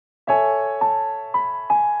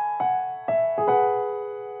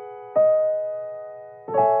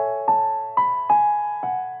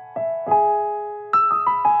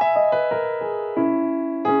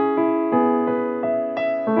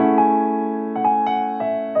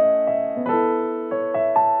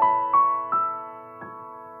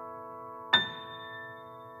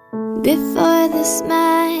Before this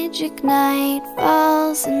magic night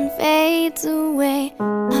falls and fades away,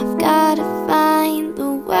 I've gotta find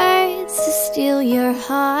the words to steal your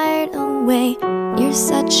heart away. You're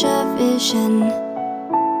such a vision,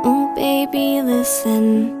 oh baby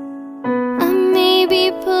listen. I may be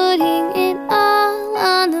putting it all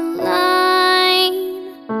on the line.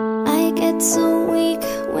 I get so weak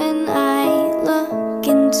when I look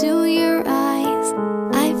into your eyes.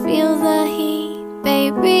 I feel the heat,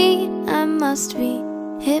 baby, I must be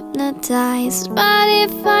hypnotized. But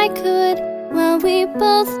if I could, well, we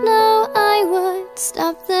both know I would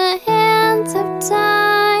stop the hands of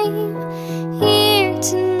time here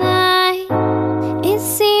tonight. It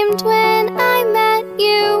seemed when I met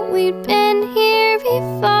you we'd been here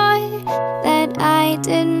before, that I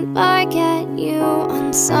didn't forget you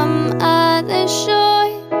on some other shore.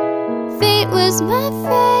 Fate was my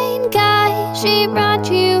friend, Guy, she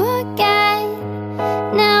brought you again.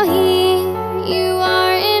 Now here you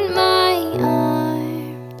are in my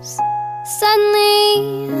arms.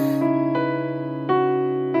 Suddenly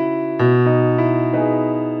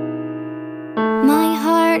my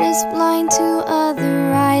heart is blind to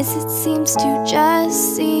other eyes. It seems to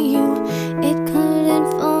just see you. It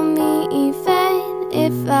couldn't fool me even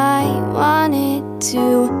if I wanted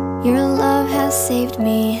to. Your love has saved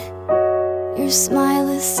me. Your smile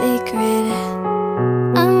is sacred.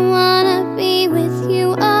 I wanna be with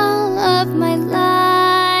you all of my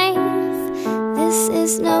life. This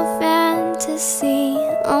is no fantasy,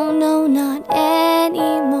 oh no, not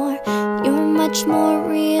anymore. You're much more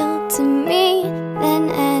real to me than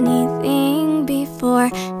anything before.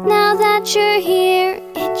 Now that you're here,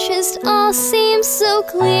 it just all seems so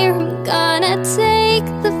clear. I'm gonna take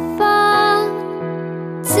the fall,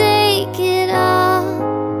 take it all.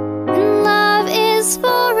 And love is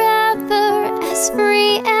forever, as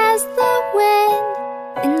free as the wind.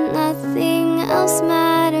 And nothing else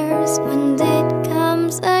matters when it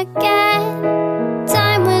comes again.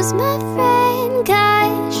 Time was my friend,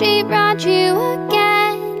 Guy, she brought you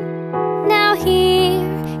again. Now here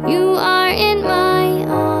you are in my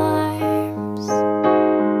arms.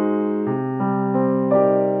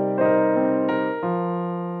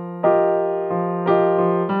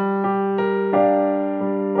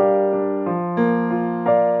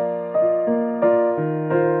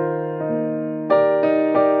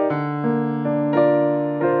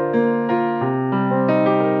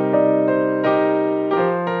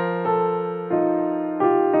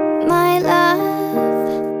 My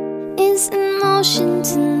love is in motion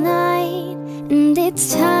tonight, and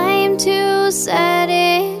it's time to set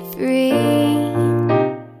it free.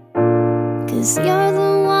 'Cause you're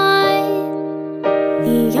the one,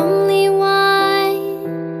 the only one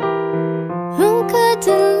who could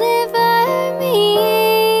deliver me.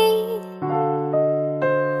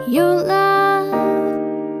 Your love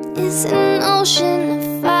is an ocean of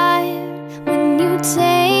fire when you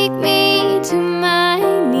take me to my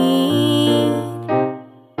need.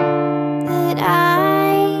 That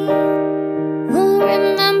I will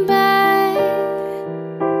remember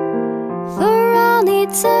for all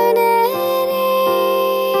eternity.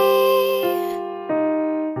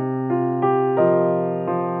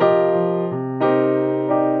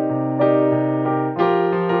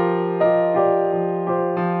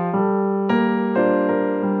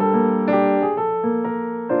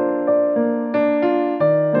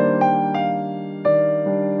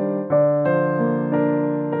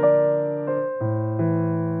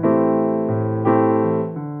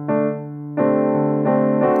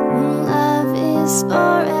 Love is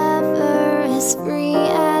forever, as free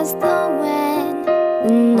as the wind.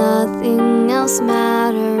 And nothing else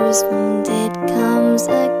matters when it comes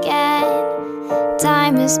again.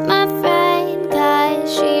 Time is my friend, Guy,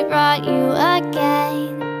 she brought you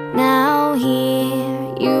again. Now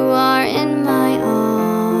here you are in my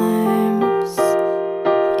arms.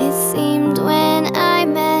 It seemed when I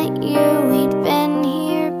met you we'd been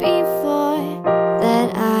here before, that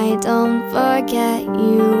I don't forget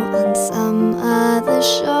you on some other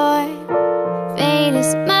shore. Fate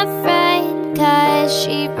is my friend, 'cause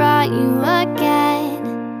she brought you again.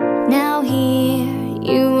 Now here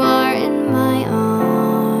you are in my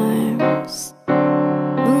arms.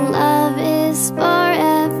 Love is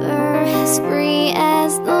forever, as free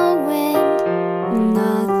as the wind.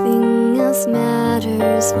 Nothing else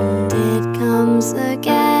matters when it comes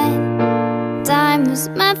again. Time is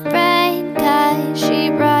my friend, 'cause she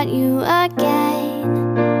brought you again.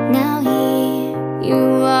 Now here you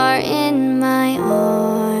are in my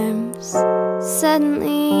arms.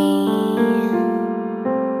 Suddenly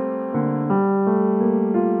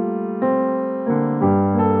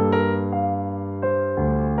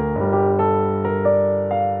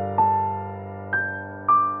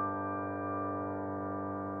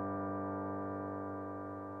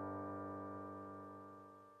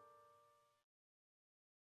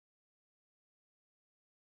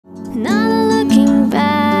And I